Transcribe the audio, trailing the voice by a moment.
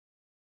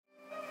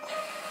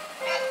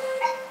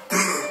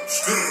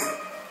My drip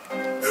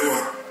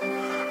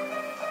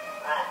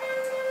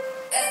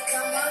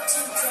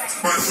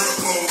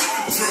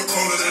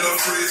colder than a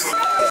freezer.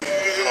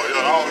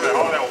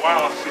 All that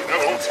wild shit, that's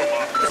what I'm talking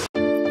about.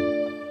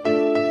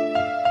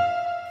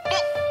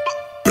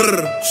 Brr,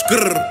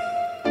 skrr.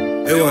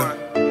 Hey, what?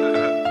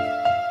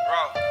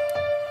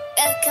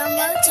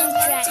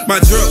 My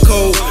drip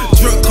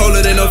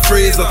colder than a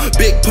freezer.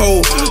 Big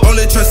pole,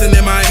 only trusting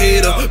in my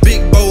hater.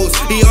 Big bowls,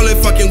 he only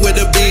fucking with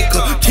the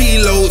beaker.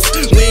 Kilos,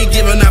 we ain't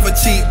giving out for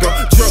cheap, bro.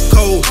 Drip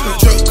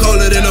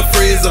colder than a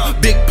freezer.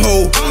 Big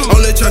pole,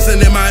 only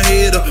trusting in my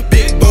hater.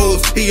 Big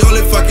bowls, he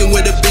only fucking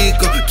with the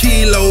beaker.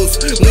 Kilos,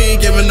 we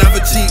ain't giving out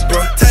for cheap,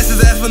 bro.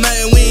 Taxes ask for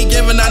nothing, we ain't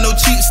giving out no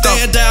cheap stuff.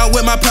 Staying down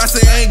with my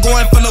posse, ain't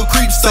going for no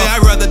creep stuff. Say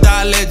I'd rather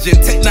die a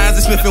legend. Take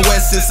nines and Smith and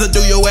Wesson, so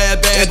do your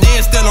ass bad, and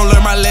then still don't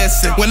learn my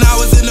lesson. When I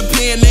was in the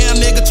pen, damn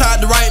nigga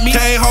tried to write me.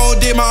 Came home,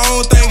 did my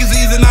own thing, it's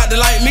easy not to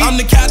like me. I'm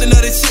the captain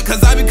of this shit,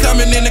 cause I be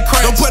coming in the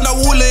crunch. Don't put no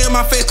wool in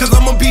my face, cause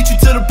I'ma beat you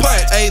to the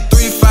punch.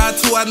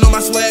 8352, I know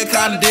my swag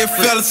kinda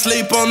different. Fell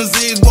asleep on the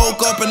Z's,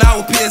 woke up and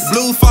I was pissed.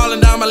 Blue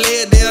falling down my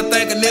leg, they'll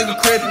think a nigga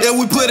crippin'. If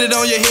we put it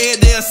on your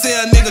head, they'll say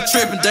a nigga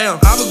trippin'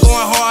 down. I been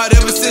going hard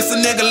ever since a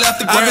nigga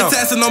left the ground. I been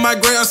taxing on my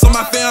gram, so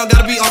my fam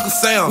gotta be Uncle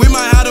Sam. We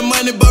might have the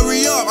money, but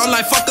re-up, I'm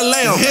like fuck a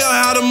lamb. Hell,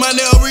 have the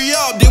money,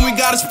 re-up, then we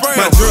gotta spray.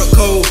 My drip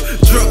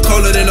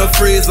colder than a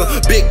freezer.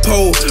 Big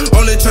pole,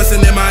 only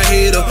trusting in my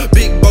hater.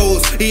 Big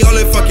bowls, he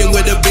only fucking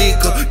with the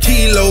beaker.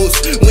 Kilos,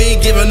 we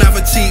ain't giving out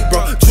for cheap,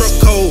 bro. Drip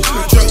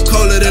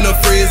colder than a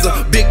freezer.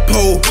 Big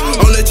pole,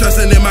 only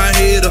trusting in my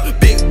hater.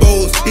 Big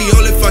bowls, he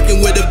only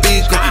fucking with the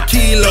beaker.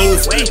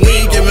 Kilos,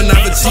 we ain't giving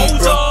out for cheap,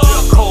 bro.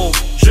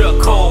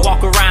 Drip cold,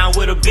 walk around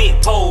with a big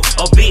pole.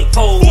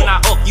 When I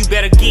up, you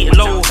better get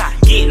low.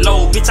 Get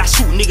low, bitch, I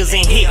shoot niggas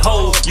and hit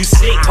hoes. You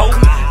slick hoe,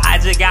 I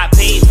just got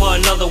paid for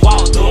another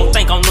walk through. Don't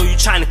think I know you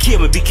trying to kill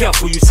me, be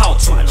careful who you talk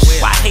to.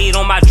 Why hate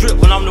on my drip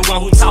when I'm the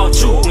one who taught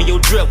you? When your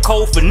drip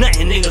cold for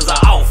nothing, niggas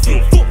are off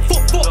you.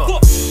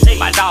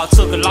 My dog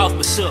took a loss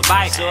but shook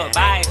bite.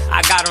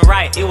 I got him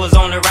right, it was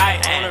on the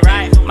right.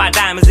 My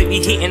diamonds, if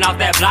he hitting off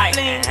that blight,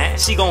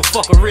 she gon'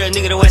 fuck a real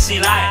nigga the way she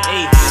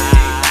like.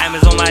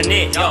 Diamonds on my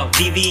neck, yo,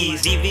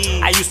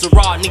 DVs. I used to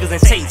rob niggas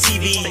and take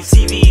TVs.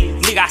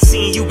 Nigga, I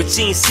seen you, but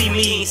you ain't see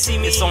me.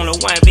 It's on the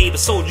one, baby,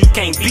 so you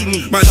can't beat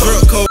me. My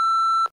drip cold.